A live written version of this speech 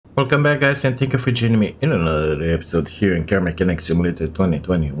Welcome back, guys, and thank you for joining me in another episode here in Car Mechanic Simulator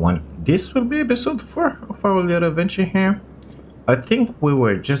 2021. This will be episode 4 of our little adventure here. I think we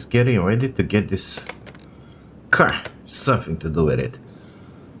were just getting ready to get this car, something to do with it.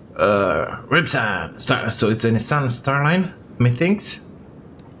 So it's a Nissan Starline, methinks.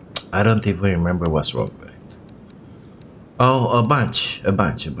 I don't even remember what's wrong with it. Oh, a bunch.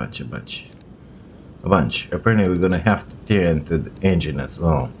 Apparently we're gonna have to tear into the engine as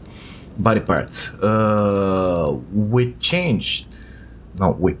well. Body parts. We changed.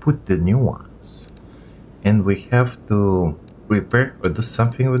 No, we put the new ones, and we have to repair or do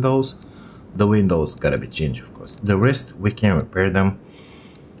something with those. The windows gotta be changed, of course. The rest we can repair them.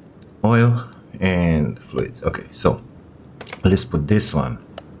 Oil and fluids. Okay, so let's put this one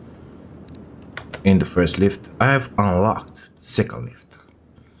in the first lift. I've unlocked the second lift,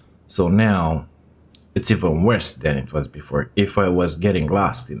 so now it's even worse than it was before. If I was getting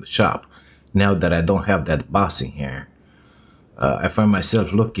lost in the shop, now that I don't have that boss in here, I find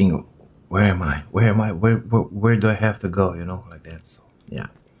myself looking, where am I? Where do I have to go? You know, like that. So yeah.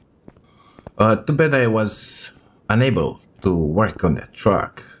 Too bad I was unable to work on that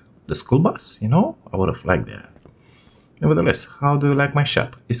truck, the school bus. You know, I would have liked that. Nevertheless, how do you like my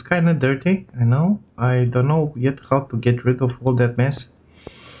shop? It's kind of dirty, I know. I don't know yet how to get rid of all that mess.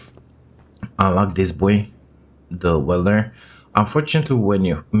 Unlock this boy, the welder. Unfortunately, when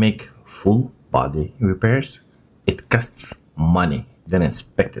you make full body repairs, it costs money than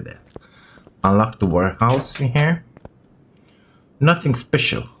expected. That unlock the warehouse in here. Nothing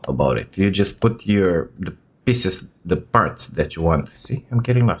special about it. You just put the pieces, the parts that you want. See, I'm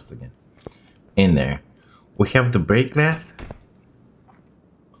getting lost again. In there, we have the brake lath.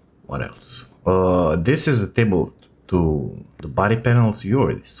 What else? This is a table to the body panels. You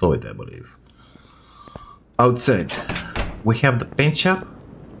already saw it, I believe. Outside, we have the paint shop.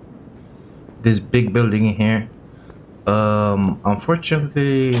 This big building in here.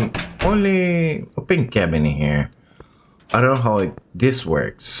 Unfortunately, only a paint cabin in here. I don't know how this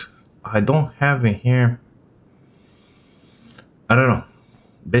works. I don't have in here. I don't know.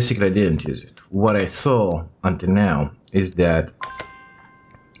 Basically, I didn't use it. What I saw until now is that,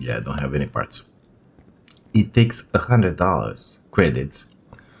 yeah, I don't have any parts. It takes $100 credits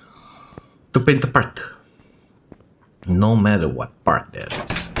to paint a part, no matter what part that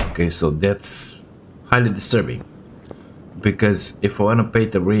is. Okay, so that's highly disturbing, because if I want to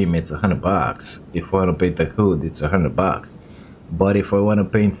paint the rim, it's $100. If I want to paint the hood, it's $100. But if I want to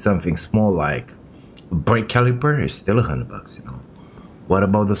paint something small like a brake caliper, it's still $100, you know. What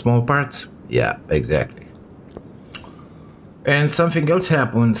about the small parts? Yeah, exactly. And something else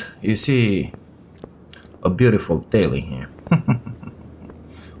happened. You see a beautiful tail in here.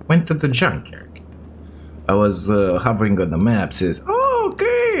 Went to the junkyard. I was hovering on the map, says, oh,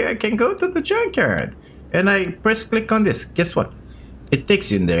 okay, I can go to the junkyard. And I press click on this. Guess what? It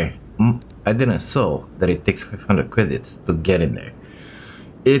takes you in there. I didn't saw that it takes 500 credits to get in there.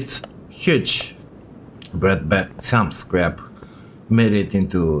 It's huge. Brought back some scrap, made it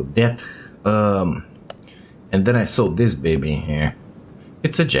into that. And then I saw this baby in here.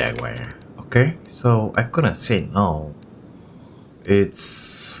 It's a Jaguar. Okay, so I couldn't say no.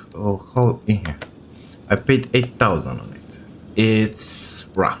 It's how in here. I paid 8,000 on it. It's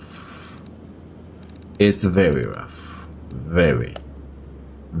rough. It's very rough. Very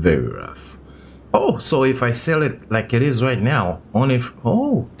rough. Oh, so if I sell it like it is right now, only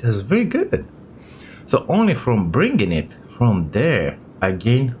oh, that's very good. So only from bringing it from there, I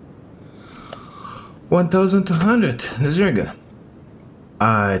gain 1,200. That's very good.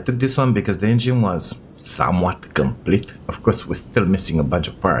 I took this one because the engine was somewhat complete. Of course, we're still missing a bunch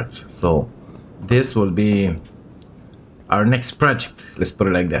of parts. So this will be our next project. Let's put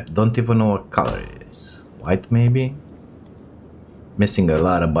it like that. Don't even know what color it is. White, maybe? Missing a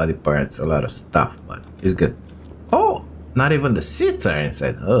lot of body parts, a lot of stuff, but it's good. Oh, not even the seats are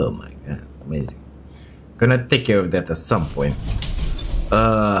inside. Oh my god, amazing. Gonna take care of that at some point.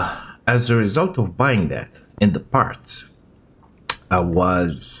 As a result of buying that and the parts, I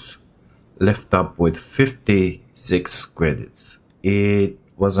was left up with 56 credits. It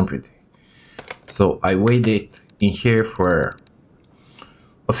wasn't pretty. So I waited in here for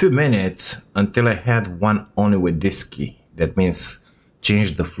a few minutes until I had one only with this key. That means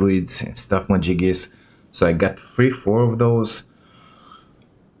change the fluids and stuff my jiggies. So I got 3-4 of those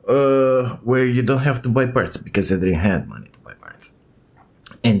where you don't have to buy parts because I didn't have money to buy parts.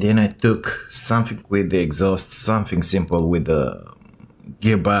 And then I took something with the exhaust, something simple with the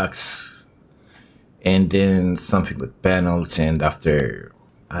gearbox, and then something with panels, and after,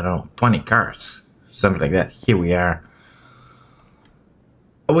 I don't know, 20 cars, something like that, here we are.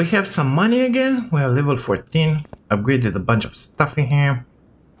 We have some money again. We are level 14. Upgraded a bunch of stuff in here.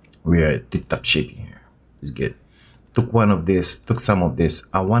 We are at the top shape here. It's good. Took one of this, took some of this.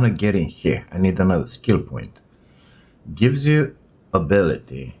 I want to get in here. I need another skill point. Gives you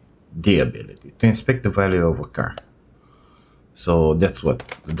ability, the ability to inspect the value of a car. So that's what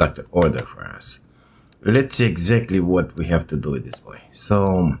the doctor ordered for us. Let's see exactly what we have to do with this boy.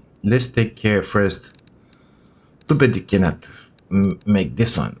 So let's take care first. Too bad you cannot make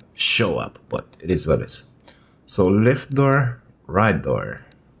this one show up, but it is what it is. So left door, right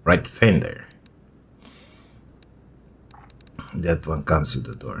fender. That one comes with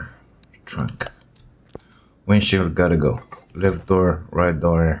the door. Trunk. Windshield gotta go. Left door, right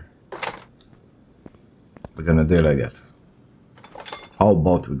door. We're gonna do it like that. How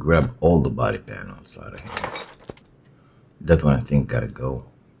about we grab all the body panels out of here? That one I think gotta go.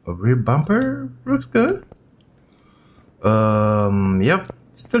 A rear bumper looks good. Yep.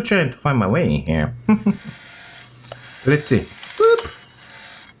 Still trying to find my way in here. Let's see. Boop.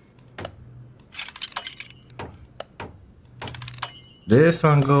 This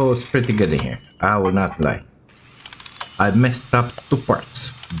one goes pretty good in here. I will not lie. I messed up 2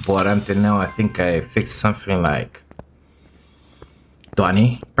 parts, but until now I think I fixed something like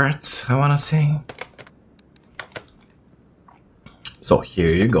 20 parts, I wanna say. So here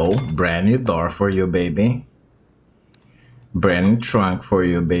you go. Brand new door for you, baby. Brand new trunk for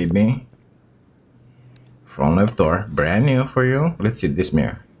you, baby. Front left door, brand new for you. Let's see this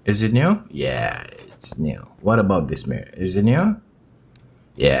mirror. Is it new? Yeah, it's new. What about this mirror? Is it new?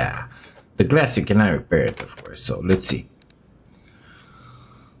 Yeah. The glass you cannot repair it, of course. So let's see.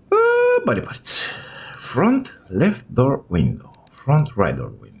 Body parts. Front left door window. Front right door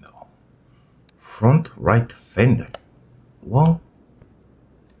window. Front right fender. Whoa.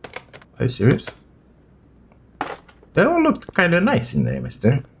 Are you serious? That all looked kind of nice in there,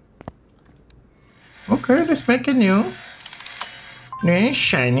 mister. Okay, let's make it new. New and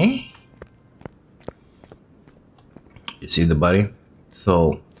shiny. You see the body?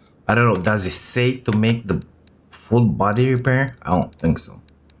 So, I don't know, does it say to make the full body repair? I don't think so.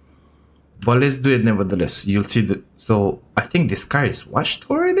 But let's do it nevertheless. You'll see the... So, I think this car is washed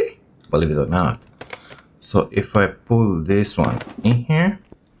already? Believe it or not. So, if I pull this one in here...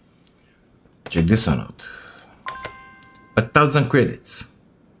 Check this one out. 1,000 credits.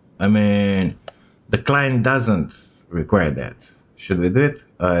 I mean, the client doesn't require that. Should we do it?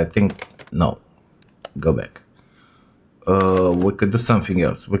 I think no. Go back. We could do something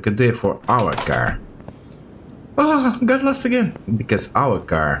else. We could do it for our car. Oh, got lost again. Because our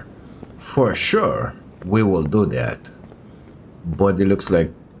car, for sure, we will do that. But it looks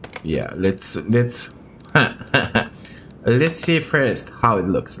like, yeah. Let's let's see first how it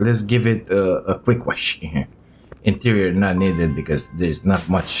looks. Let's give it a quick wash here. Interior not needed because there's not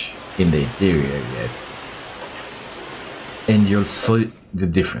much in the interior yet. And you'll see the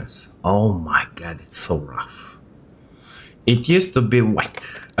difference. Oh my god, it's so rough. It used to be white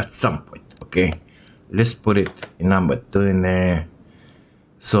at some point, okay? Let's put it in number 2 in there.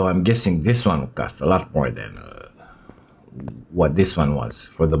 So I'm guessing this one will cost a lot more than what this one was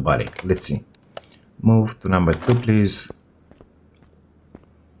for the body. Let's see. Move to number 2, please.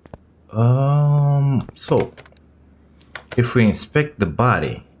 So if we inspect the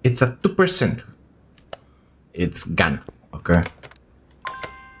body, it's at 2%. It's gone, okay?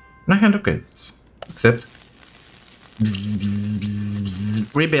 900 credits. Accept.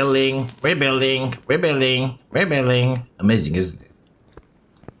 Rebuilding, rebuilding, rebuilding, rebuilding. Amazing, isn't it?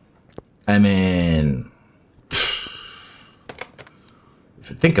 I mean, if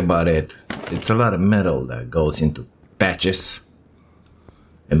you think about it, it's a lot of metal that goes into patches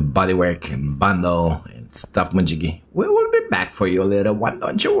and bodywork and bundle and stuff majiggy. We will be back for you later one,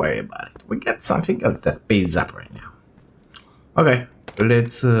 don't you worry about it. We got something else that pays up right now. Okay,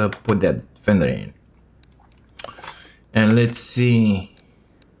 let's put that fender in. And let's see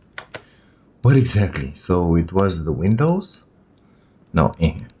what exactly. So it was the windows? No,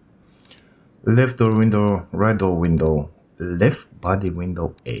 in here. Left door window, right door window, left body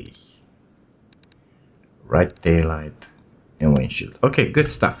window A. Right taillight and windshield. Okay, good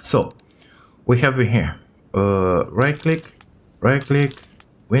stuff. So we have it here. Right click,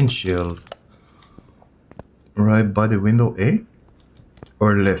 windshield, right body window A,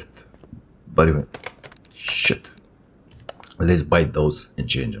 or left body window. Shit. Let's buy those and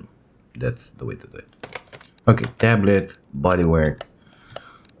change them. That's the way to do it. Okay, tablet, bodywork.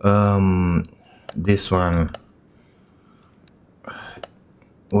 This one.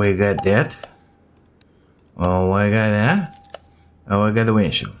 We got that. Oh, I got that. Oh, I got the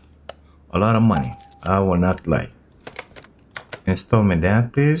windshield. A lot of money. I will not lie. Install me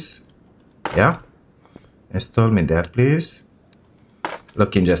that, please. Yeah. Install me that, please.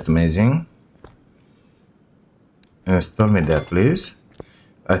 Looking just amazing. Install me that, please.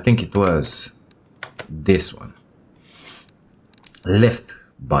 I think it was this one. Left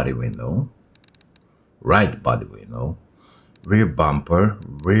body window, right body window, rear bumper,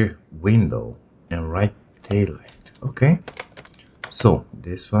 rear window, and right tail light. Okay, so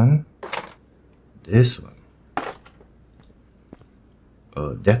this one, that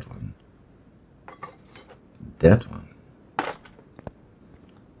one, that one,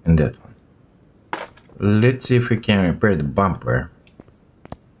 and that one. Let's see if we can repair the bumper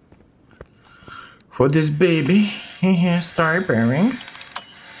for this baby. Start repairing.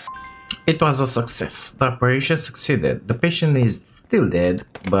 It was a success. The operation succeeded. The patient is still dead,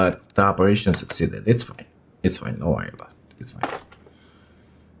 but the operation succeeded. It's fine. It's fine. Don't worry about it. It's fine.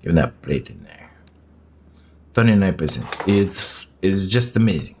 Give that plate in there. 29%. It's just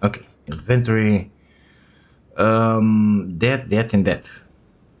amazing. Okay. Inventory. That, and that.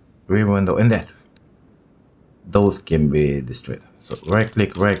 Rear window and that. Those can be destroyed. So right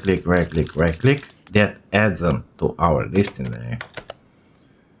click, right click, right click, right click. That adds them to our list in there.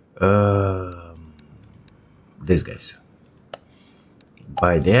 These guys.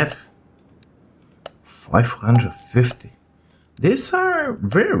 Buy that. 550. These are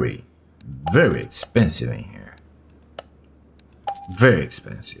very, very expensive in here. Very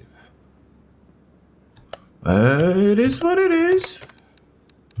expensive. It is what it is.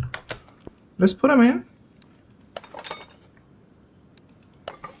 Let's put them in.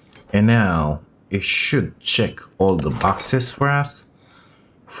 And now it should check all the boxes for us,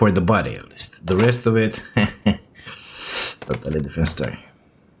 for the body at least. The rest of it, totally different story.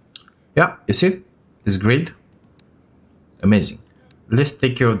 Yeah, you see, it's great, amazing. Let's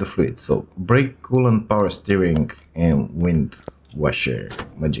take care of the fluid. So brake, coolant, power steering, and wind washer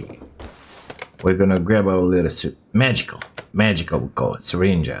magic. We're gonna grab our little magical we call it,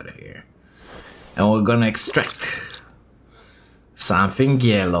 syringe out of here, and we're gonna extract something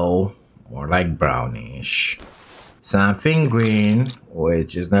yellow, or like brownish, something green,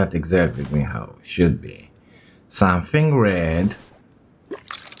 which is not exactly green how it should be, something red,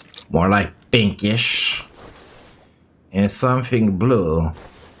 more like pinkish, and something blue.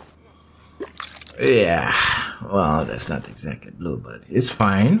 Yeah, well, that's not exactly blue, but it's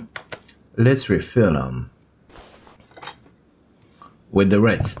fine. Let's refill them with the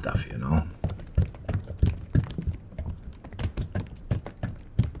red stuff, you know.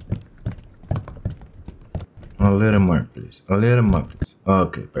 A little more, please. A little more, please.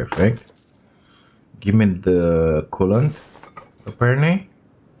 Okay, perfect. Give me the coolant, apparently.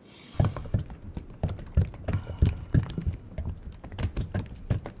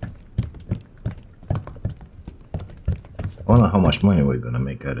 I don't know how much money we're gonna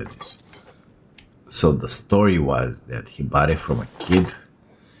make out of this. So the story was that he bought it from a kid,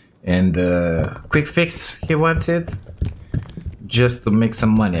 and quick fix, he wants it just to make some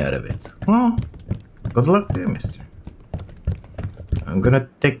money out of it. Well, good luck to you, mister. I'm gonna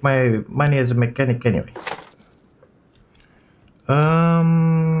take my money as a mechanic anyway.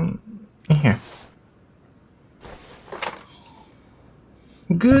 Here.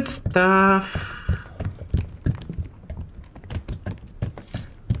 Good stuff.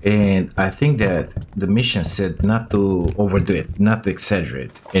 And I think that the mission said not to overdo it, not to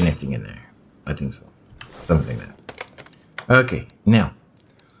exaggerate anything in there. I think so. Something like that. Okay, now.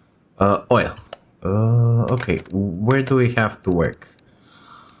 Oil. Okay, where do we have to work?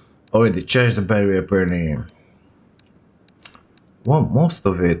 Already charged the battery apparently. Well, most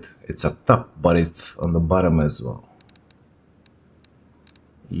of it's up top, but it's on the bottom as well.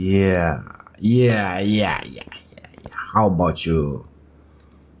 Yeah. How about you?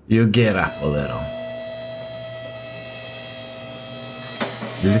 You get up a little.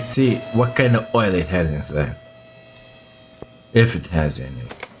 Let's see what kind of oil it has inside. If it has any.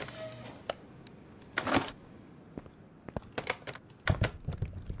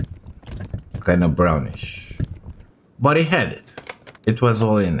 Kind of brownish. But it had it. It was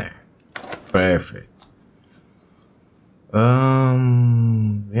all in there. Perfect.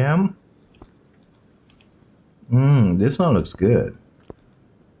 Yeah. This one looks good.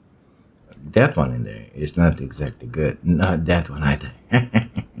 That one in there is not exactly good. Not that one either.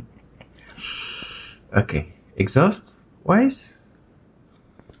 Okay, exhaust wise,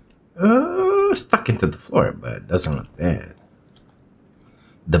 stuck into the floor, but doesn't look bad.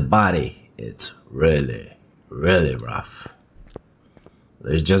 The body is really rough.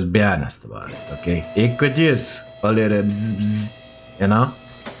 Let's just be honest about it, okay? It could use a little bzz, you know?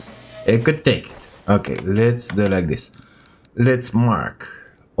 It could take it. Okay, let's do it like this. Let's mark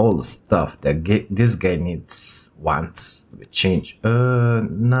all the stuff that this guy wants to be changed.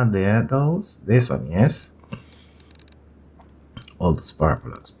 Not those. This one, yes. All the spark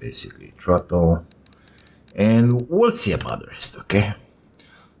plugs, basically. Throttle. And we'll see about the rest, okay?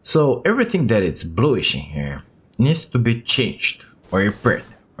 So everything that is bluish in here needs to be changed or repaired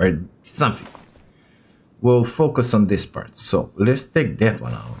or something. We'll focus on this part. So let's take that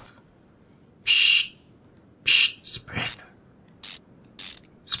one out. Psh, psh, spread.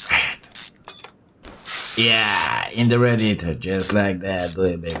 Spread. Yeah, in the radiator, just like that. Do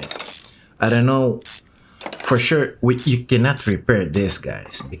it, baby. I don't know. For sure, you cannot repair this,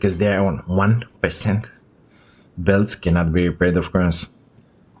 guys, because they are on 1%. Belts cannot be repaired, of course.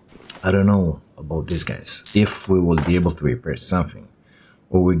 I don't know about these guys. If we will be able to repair something,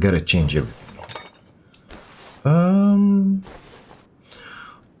 or we gotta change everything.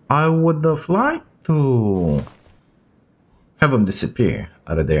 I would have liked to have them disappear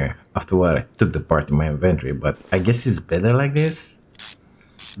out of there after what I took the part in my inventory, but I guess it's better like this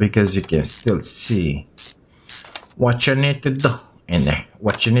because you can still see what you need to do in there,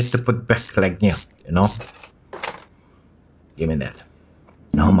 what you need to put back like new, you know? Give me that.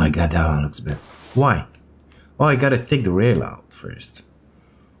 Oh my god, that one looks bad. Why? Oh, I gotta take the rail out first.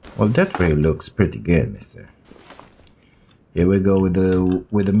 Well, that rail looks pretty good, mister. Here we go with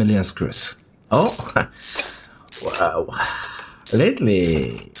the million screws. Oh, wow.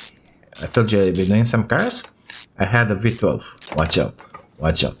 Lately, I told you I've been doing some cars. I had a V12. Watch out.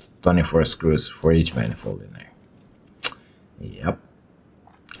 Watch out. 24 screws for each manifold in there. Yep.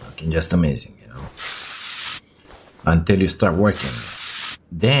 Looking just amazing, you know. Until you start working.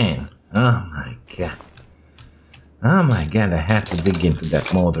 Then, oh my god. Oh my god, I had to dig into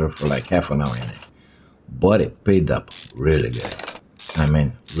that motor for like half an hour in there. But it paid up really good. I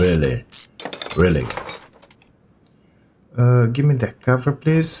mean, really, really good. Give me that cover,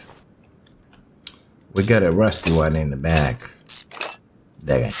 please. We got a rusty one in the back.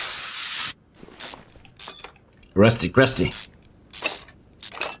 There guy. Rusty, crusty.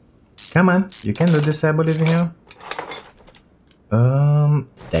 Come on, you can do this, I believe in you.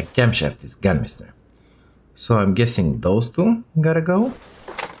 That camshaft is gone, mister. So I'm guessing those two gotta go.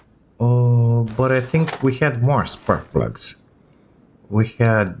 Oh, but I think we had more spark plugs. We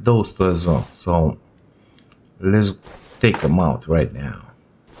had those two as well. So let's take them out right now.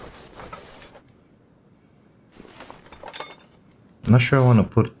 I'm not sure I want to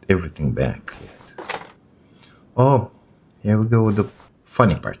put everything back yet. Oh, here we go with the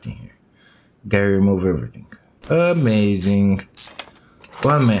funny part in here. Gotta remove everything. Amazing.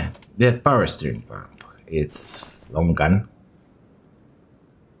 Well, man, that power steering pump, it's long gone.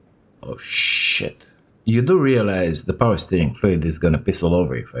 Oh shit. You do realize the power steering fluid is gonna piss all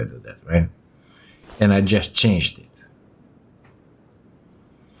over if I do that, right? And I just changed it.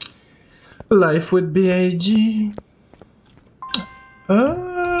 Life with BIG.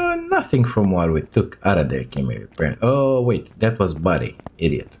 Nothing from what we took out of there can be repaired. Oh wait, that was body.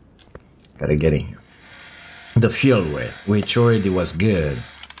 Idiot. Gotta get in here. The fuel rate, which already was good,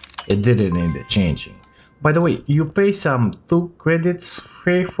 it didn't need the changing. By the way, you pay some 2 credits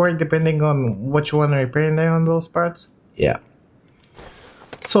free for it depending on what you want to repair in there on those parts. Yeah.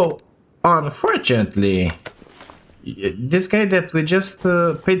 So, unfortunately, this guy that we just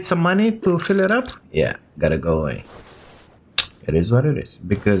paid some money to fill it up, yeah, gotta go away. It is what it is,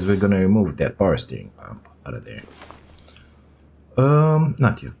 because we're gonna remove that power steering pump out of there.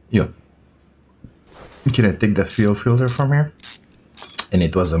 Not you. You. Can I take the fuel filter from here? And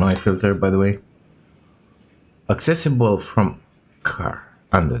it was an oil filter, by the way. Accessible from car,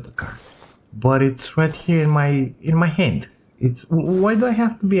 under the car. But it's right here in my hand. It's why do I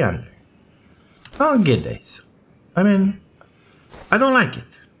have to be under? I'll get this. I mean, I don't like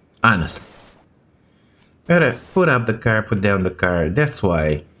it, honestly. Gotta put up the car, put down the car. That's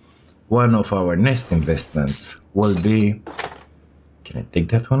why one of our next investments will be. Can I take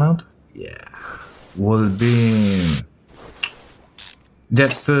that one out? Yeah. Will be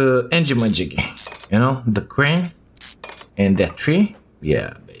that engine majiggy, you know, the crane and that tree.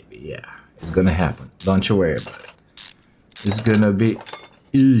 Yeah, baby, yeah, it's gonna happen. Don't you worry about it. It's gonna be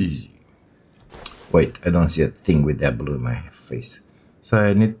easy. Wait, I don't see a thing with that blue in my face, so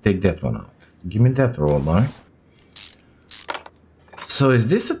I need to take that one out. Give me that roller. So is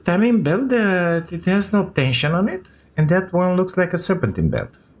this a timing belt that it has no tension on it? And that one looks like a serpentine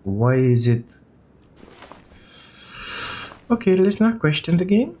belt. Why is it? Okay, let's not question the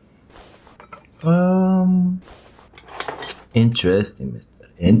game. Interesting, mister.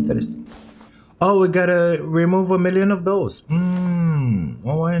 Interesting. Oh, we gotta remove 1 million of those.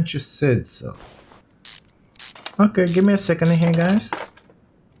 Well, why haven't you said so? Okay, give me a second here, guys.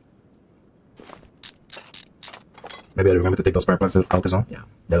 Maybe I remember to take those spark plugs out as well. Yeah,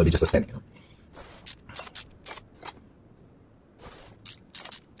 that'll be just a spin, you know.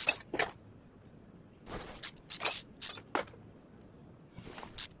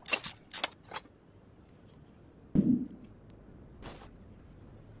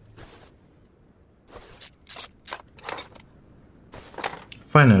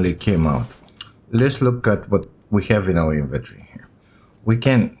 Finally came out. Let's look at what we have in our inventory here. We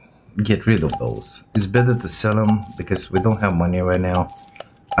can get rid of those. It's better to sell them because we don't have money right now.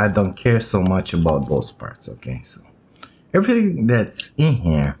 I don't care so much about those parts, okay? So everything that's in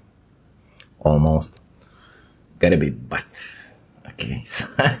here, almost, gotta be bought. Okay, so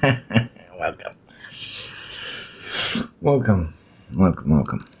welcome.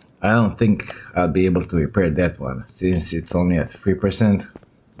 Welcome. I don't think I'll be able to repair that one since it's only at 3%.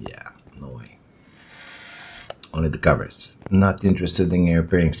 Yeah, no way. Only the covers. Not interested in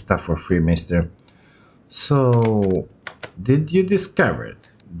repairing stuff for free, mister. So, did you discover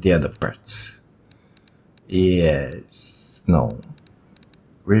the other parts? Yes. No.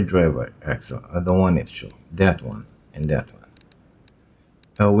 Rear driver axle. I don't want it to show. That one and that one.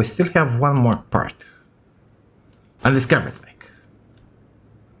 We still have one more part. Undiscovered, like.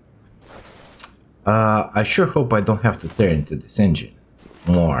 I sure hope I don't have to tear into this engine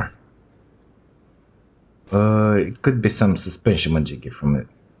more. It could be some suspension majiggy from it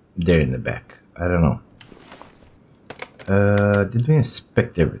there in the back. I don't know. Did we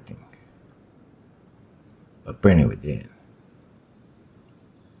inspect everything? Apparently we did.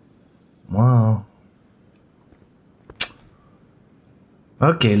 Wow.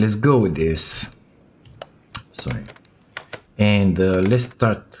 Okay, let's go with this. Sorry. And let's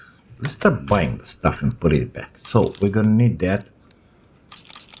start buying the stuff and put it back. So we're gonna need that.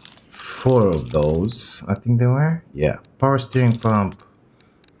 4 of those, I think they were. Yeah. Power steering pump,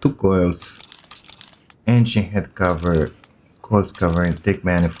 2 coils, engine head cover, coils cover, intake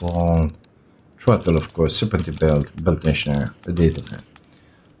manifold, throttle, of course, serpentine belt, belt tensioner, a data fan.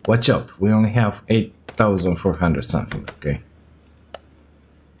 Watch out, we only have 8,400 something, okay?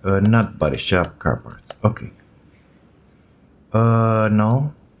 Not body shop, car parts, okay.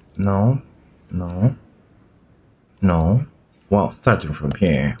 No. Well, starting from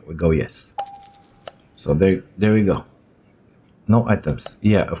here, we go yes. So there we go. No items,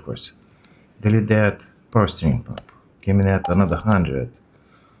 yeah, of course. Delete that, power steering pump. Give me that, another 100.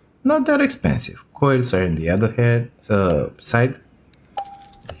 Not that expensive. Coils are in the other head, side.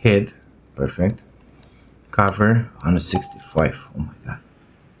 The head, perfect. Cover, 165, oh my god.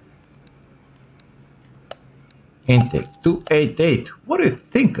 Intake, 288. What do you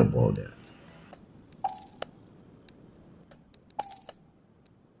think about that?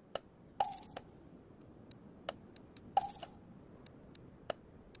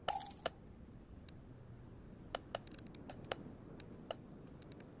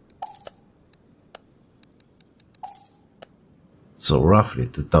 So roughly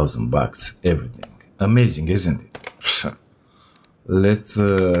 2,000 bucks, everything. Amazing, isn't it? Let's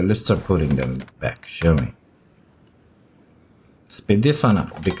start putting them back, shall we? Speed this one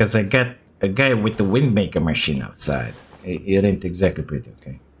up because I got a guy with the windmaker machine outside. It ain't exactly pretty,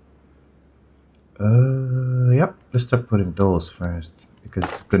 okay? Yep. Let's start putting those first because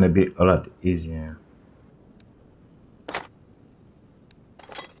it's gonna be a lot easier.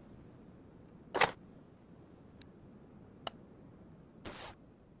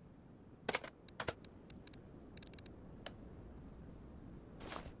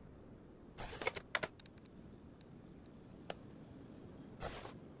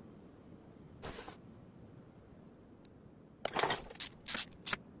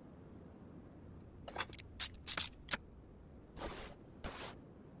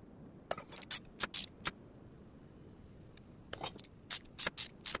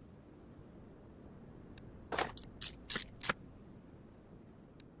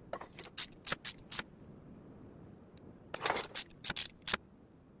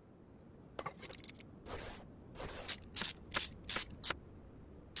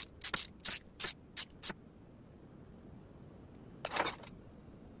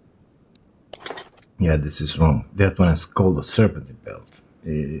 Yeah, this is wrong. That one is called a serpentine belt.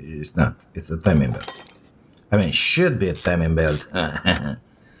 It's not. It's a timing belt. I mean, it should be a timing belt. But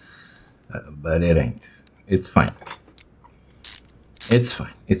it ain't. It's fine. It's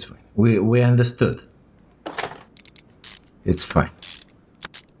fine. It's fine. We understood. It's fine.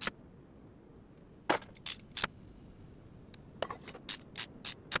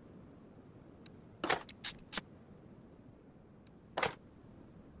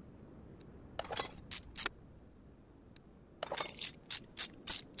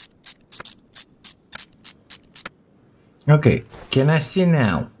 Okay, can I see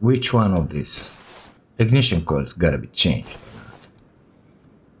now which one of these ignition coils gotta be changed?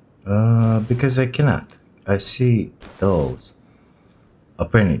 Because I cannot. I see those.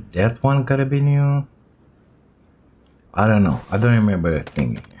 Apparently that one gotta be new. I don't know. I don't remember a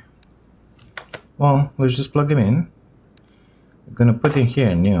thing here. Well, let's just plug it in. I'm gonna put in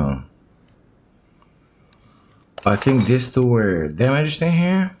here new. I think these two were damaged in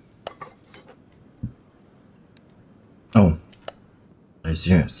here. Oh, I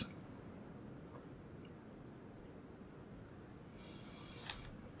see. Yes.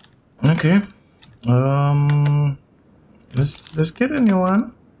 Okay. Let's get a new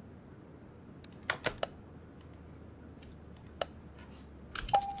one.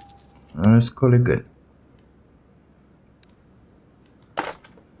 Let's call it good.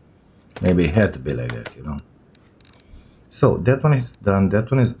 Maybe it had to be like that, you know. So that one is done. That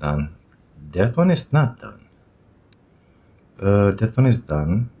one is done. That one is not done. That one is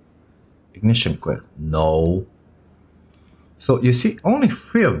done. Ignition coil. No. So you see, only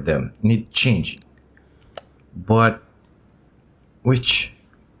 3 of them need changing. But which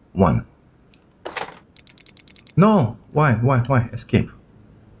one? No. Why? Escape.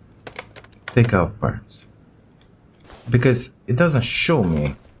 Take out parts. Because it doesn't show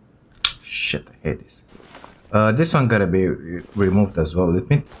me. Shit, I hate this. This one gotta be removed as well. Let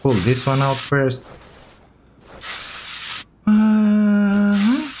me pull this one out first.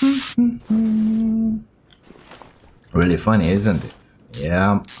 Really funny, isn't it?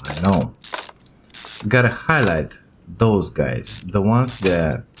 Yeah, I know. Gotta highlight those guys, the ones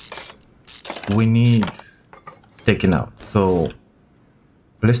that we need taken out. So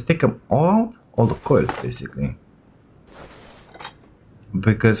let's take them all out, all the coils basically,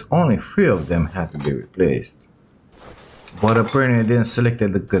 because only 3 of them had to be replaced. But apparently I didn't select the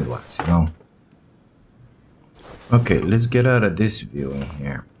good ones, you know. Okay, let's get out of this view in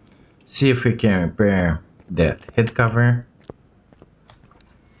here. See if we can repair that head cover.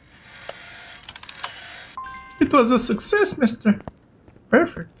 It was a success, mister.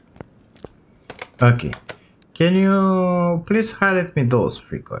 Perfect. Okay. Can you please highlight me those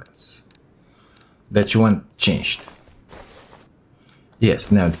 3 coils that you want changed?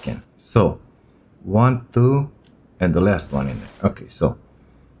 Yes, now it can. So, 1, 2, and the last one in there. Okay, so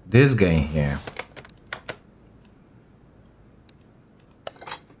this guy in here.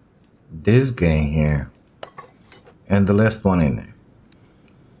 This guy in here. And the last one in there.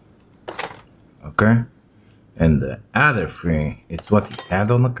 Okay? And the other 3, it's what he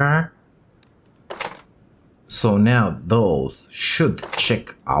had on the car. So now those should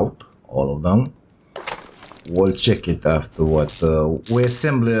check out, all of them. We'll check it after what we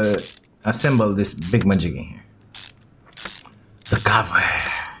assemble this big magic in here. The cover.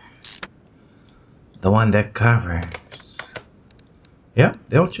 The one that covers. Yeah,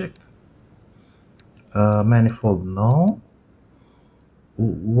 they all checked. Manifold, no.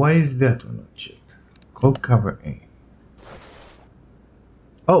 Why is that one not checked? Cold cover A.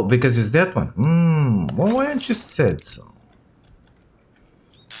 Oh, because it's that one. Well, why didn't you said so?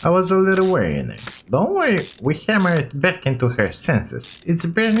 I was a little worried there. Don't worry, we hammer it back into her senses. It's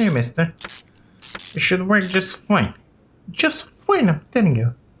brand new, mister. It should work just fine. Just fine, I'm telling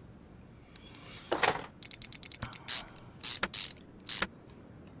you.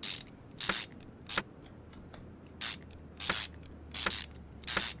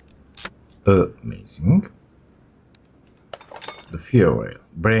 Amazing. The fuel oil,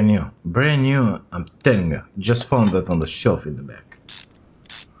 brand new, I'm telling you, just found that on the shelf in the back.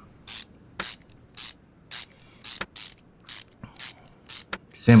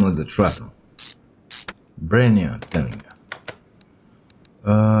 Same with the throttle, brand new, I'm telling you.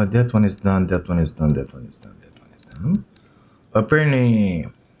 That one is done, that one is done, that one is done, that one is done. Apparently,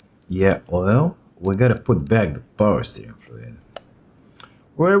 yeah, oil, we gotta put back the power steering fluid.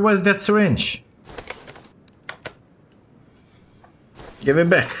 Where was that syringe? Give it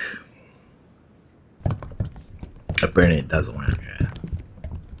back. Apparently it doesn't work.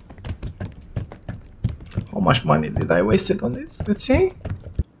 How much money did I waste it on this? Let's see.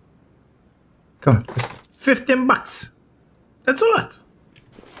 Come on. 15 bucks. That's a lot.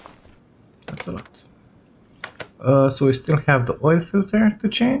 That's a lot. So we still have the oil filter to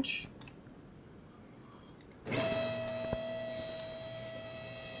change.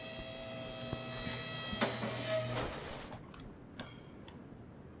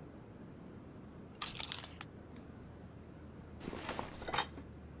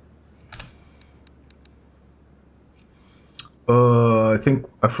 I think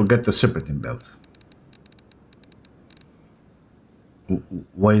I forgot the separating belt.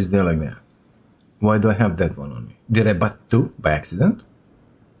 Why is there like that? Why do I have that one on me? Did I buy two by accident?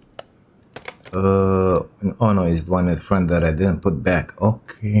 Oh no, it's the one in front that I didn't put back.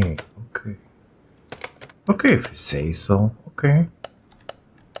 Okay, okay. Okay, if you say so, okay.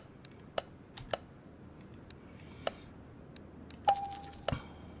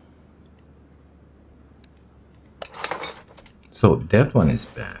 So that one is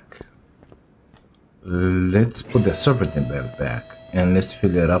back. Let's put the serpentine belt back and let's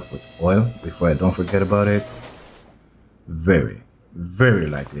fill it up with oil before I don't forget about it. Very, very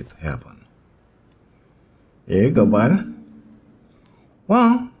likely to happen. Here you go, bud.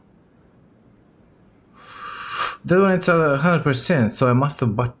 Well, that one it's 100%, so I must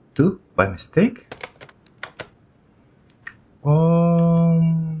have bought two by mistake.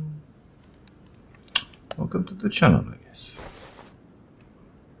 Welcome to the channel, I guess.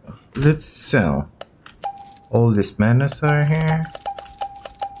 Let's sell all this madness are here.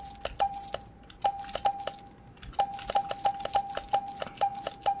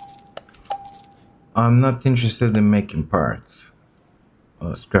 I'm not interested in making parts,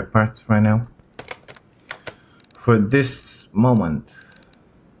 scrap parts right now. For this moment.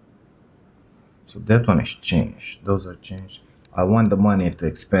 So that one is changed. Those are changed. I want the money to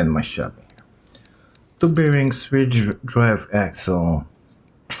expand my shopping. Two bearings, rear drive axle.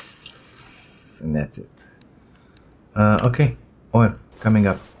 Yes. And that's it. Okay. Oil coming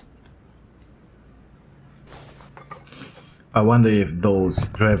up. I wonder if those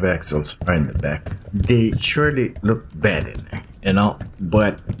drive axles are in the back. They surely look bad in there, you know,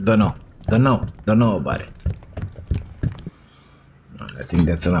 but don't know about it. I think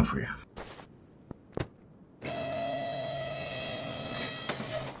that's enough for you.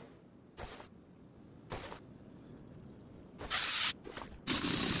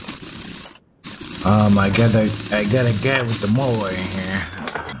 I got a guy with the mower in here.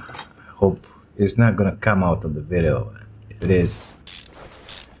 I hope it's not gonna come out of the video. If it is,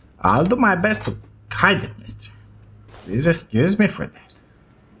 I'll do my best to hide it, mister. Please excuse me for that.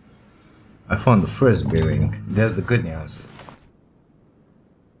 I found the first bearing. That's the good news.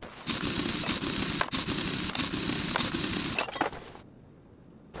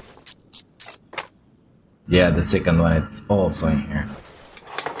 Yeah, the second one, it's also in here.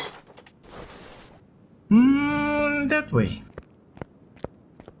 That way.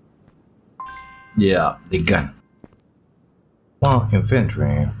 Yeah, the gun. Well,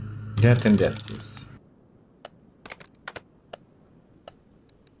 inventory. That and that is.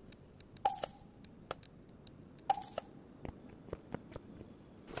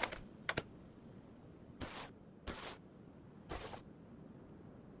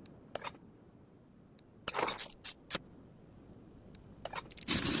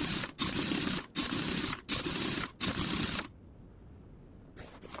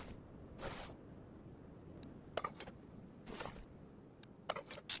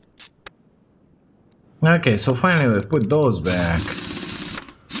 Okay, so finally we put those back.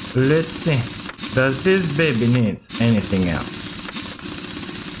 Let's see. Does this baby need anything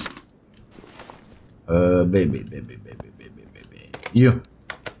else? Baby. You.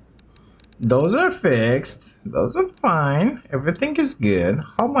 Those are fixed. Those are fine. Everything is good.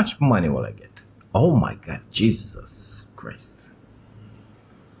 How much money will I get? Oh my god, Jesus Christ.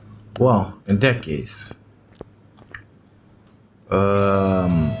 Well, in that case,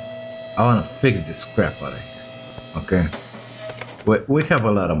 I want to fix this crap out of here. Okay, we have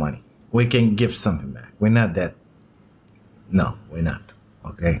a lot of money. We can give something back. We're not that. No, we're not.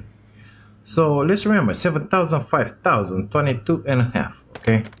 Okay, so let's remember 7,000, 5,000, 22 and a half.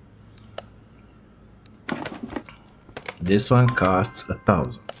 Okay, this one costs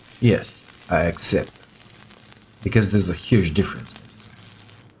 1,000. Yes, I accept, because there's a huge difference, mister.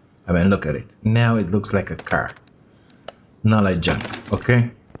 I mean, look at it. Now it looks like a car, not like junk.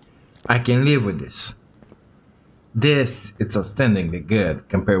 Okay, I can live with this. This, it's outstandingly good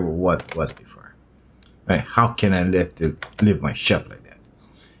compared with what it was before. Right? How can I let it leave my shop like that?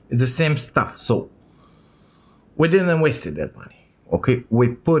 It's the same stuff. So we didn't waste that money. Okay, we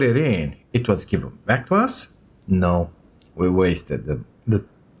put it in. It was given back to us. No, we wasted the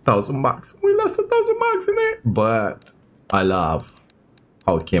 $1,000. We lost $1,000 in there. But I love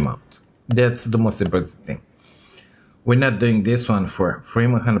how it came out. That's the most important thing. We're not doing this one for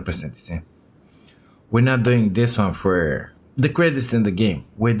frame 100%, you see. We're not doing this one for the credits in the game.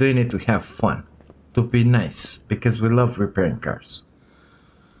 We're doing it to have fun, to be nice, because we love repairing cars.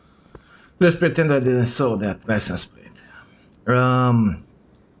 Let's pretend I didn't saw that license plate.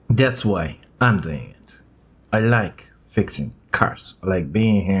 That's why I'm doing it. I like fixing cars. I like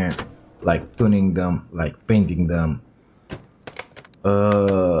being here, like tuning them, like painting them.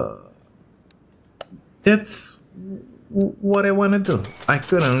 That's what I want to do. I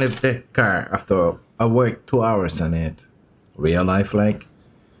couldn't leave that car after I worked 2 hours on it. Real life, like,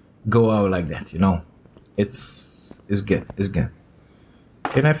 go out like that, you know. It's good. It's good.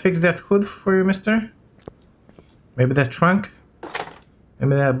 Can I fix that hood for you, mister? Maybe that trunk?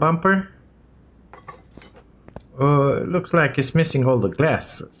 Maybe that bumper? It looks like it's missing all the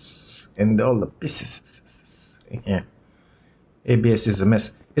glasses and all the pieces. Yeah. ABS is a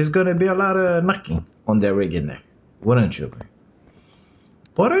mess. It's gonna be a lot of knocking on that rig in there, wouldn't you?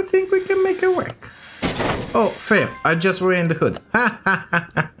 But I think we can make it work. Oh, fail. I just ruined the hood.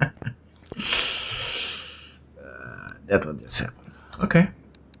 That one just happened. Okay.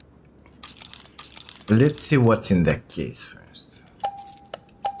 Let's see what's in that case first.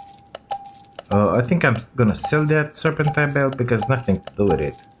 I think I'm gonna sell that serpentine belt because nothing to do with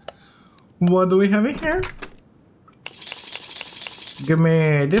it. What do we have in here? Give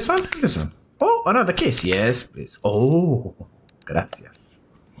me this one, this one. Oh, another case. Yes, please. Oh, gracias.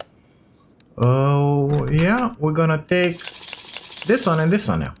 Oh, yeah, we're gonna take this one and this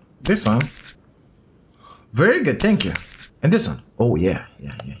one now. This one. Very good, thank you. And this one. Oh, yeah.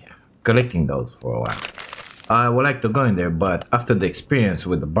 Collecting those for a while. I would like to go in there, but after the experience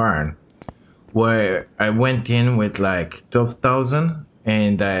with the barn, where I went in with like 12,000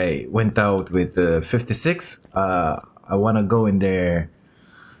 and I went out with 56, I want to go in there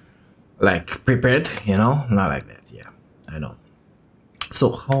like prepared, you know, not like that. Yeah, I know.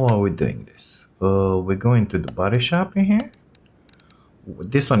 So how are we doing this? We're going to the body shop in here.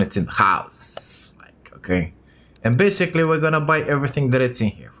 This one, it's in the house, like, okay. And basically we're gonna buy everything that it's in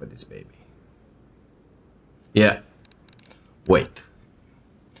here for this baby. Yeah. Wait.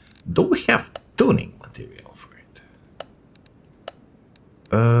 Do we have tuning material for it?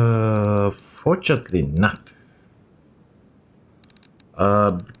 Fortunately not.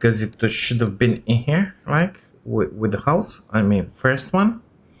 Because it should have been in here, like with the house. I mean, first one.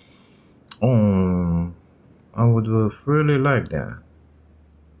 Oh, I would have really liked that.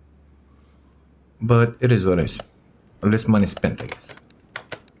 But it is what it is. Less money spent, I guess.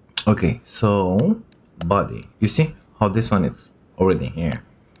 Okay, so body. You see how this one is already here.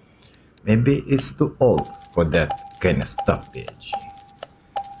 Maybe it's too old for that kind of stuff, bitch.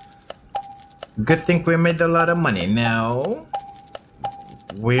 Good thing we made a lot of money. Now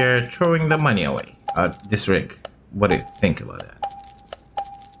we're throwing the money away at this rig. What do you think about that?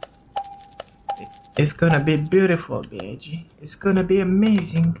 It's gonna be beautiful, bitch. It's gonna be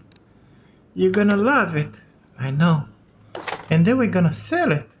amazing. You're gonna love it. I know. And then we're gonna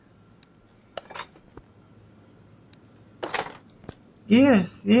sell it.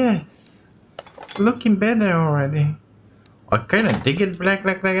 Yes. Looking better already. I kinda dig it black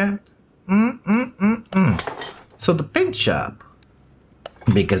like that. So the paint shop,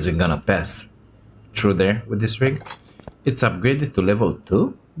 because we're gonna pass through there with this rig, it's upgraded to level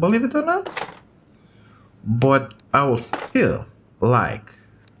 2, believe it or not. But I will still like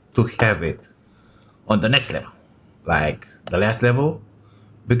to have it on the next level, like the last level,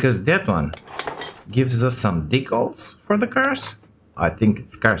 because that one gives us some decals for the cars. I think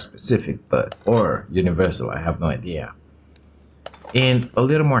it's car specific, but or universal, I have no idea. And a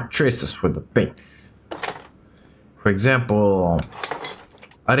little more traces for the paint. For example,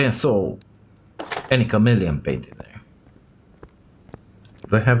 I didn't saw any chameleon paint in there.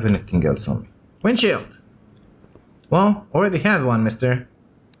 Do I have anything else on me? Windshield! Well, already had one, mister.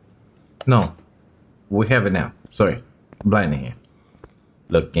 No, we have it now. Sorry, blind in here.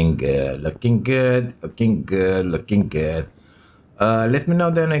 Looking good, looking good, looking good, looking good. Let me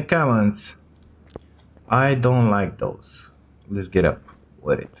know down in the comments. I don't like those. Let's get up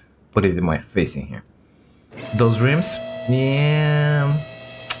with it. Put it in my face in here. Those rims? Yeah.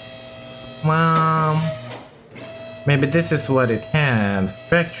 Well, maybe this is what it had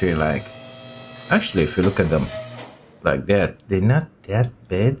factory like. Actually, if you look at them like that, they're not that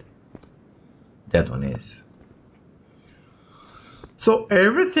bad. That one is. So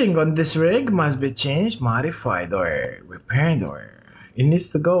everything on this rig must be changed, modified, or repaired, or it needs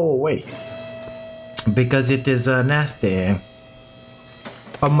to go away. Because it is nasty.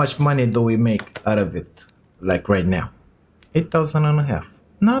 How much money do we make out of it? Like right now? 8,500.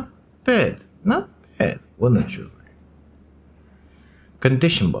 Not bad. Not bad. Wouldn't you?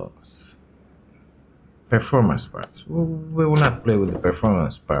 Condition bonus. Performance parts. We will not play with the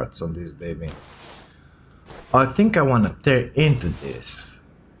performance parts on this baby. I think I want to tear into this.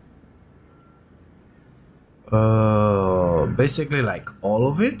 Basically like all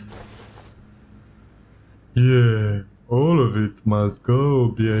of it. Yeah, all of it must go,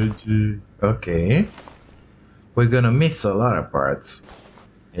 BIG. Okay. We're gonna miss a lot of parts.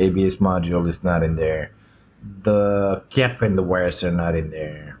 ABS module is not in there. The cap and the wires are not in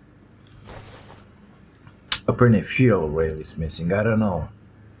there. Apparently fuel rail is missing. I don't know.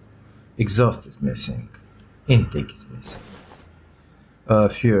 Exhaust is missing. Intake is missing.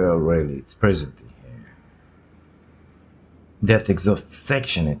 Fuel rail it's present here. That exhaust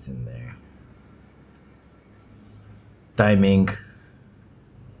section is in there. Timing.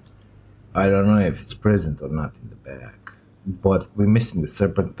 I don't know if it's present or not in the back. But we're missing the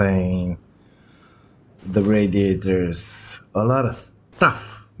serpentine. The radiators. A lot of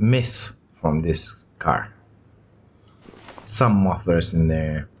stuff miss from this car. Some mufflers in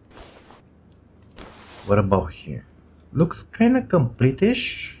there. What about here? Looks kind of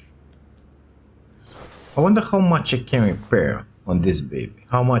complete-ish. I wonder how much I can repair on this baby.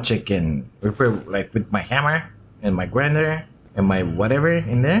 How much I can repair, like with my hammer and my grinder and my whatever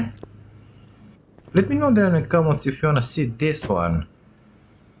in there. Let me know down in the comments if you wanna see this one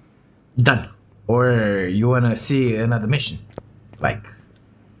done, or you wanna see another mission. Like,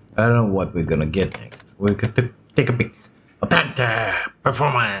 I don't know what we're gonna get next. We could take a pic. A Panther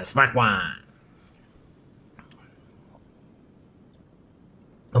Performance Mark 1.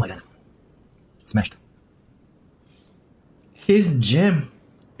 Oh my god. Smashed. His gem.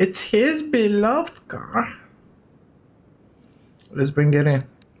 It's his beloved car. Let's bring it in.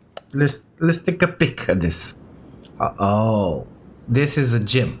 Let's take a pic at this. Oh, this is a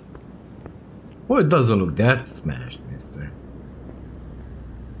gem. Well, it doesn't look that smashed, mister.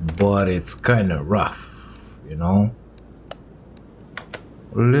 But it's kind of rough, you know?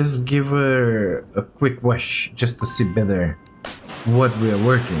 Let's give her a quick wash just to see better what we are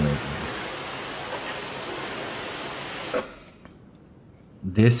working with.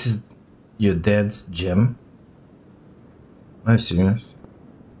 This is your dad's gem. Are you serious?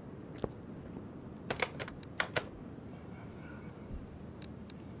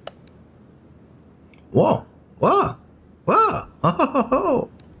 Whoa! Whoa! Whoa! Ho ho ho ho!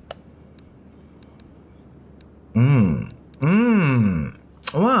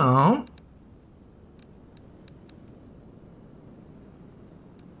 Well,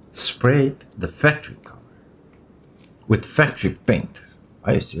 sprayed the factory color with factory paint.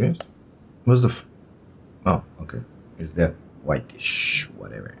 Are you serious? What's the oh, okay. Is that whitish,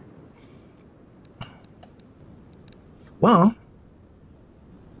 whatever. Well,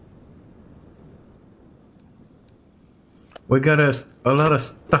 we got a lot of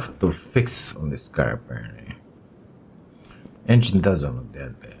stuff to fix on this car apparently. Engine doesn't look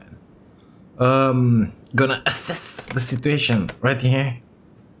that bad. Gonna assess the situation right here,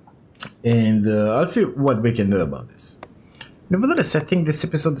 and I'll see what we can do about this. Nevertheless, I think this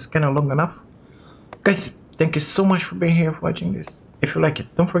episode is kind of long enough. Guys, thank you so much for being here, for watching this. If you like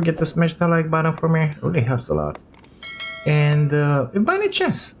it, don't forget to smash the like button for me. It really helps a lot. And if by any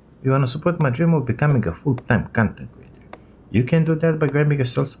chance you want to support my dream of becoming a full-time content creator, you can do that by grabbing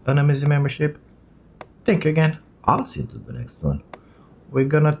yourselves an amazing membership. Thank you again. I'll see you to the next one. We're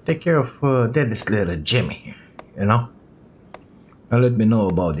gonna take care of daddy's little Jimmy here, you know? And let me know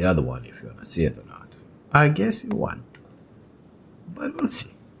about the other one if you wanna see it or not. I guess you want to, but we'll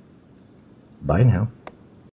see. Bye now.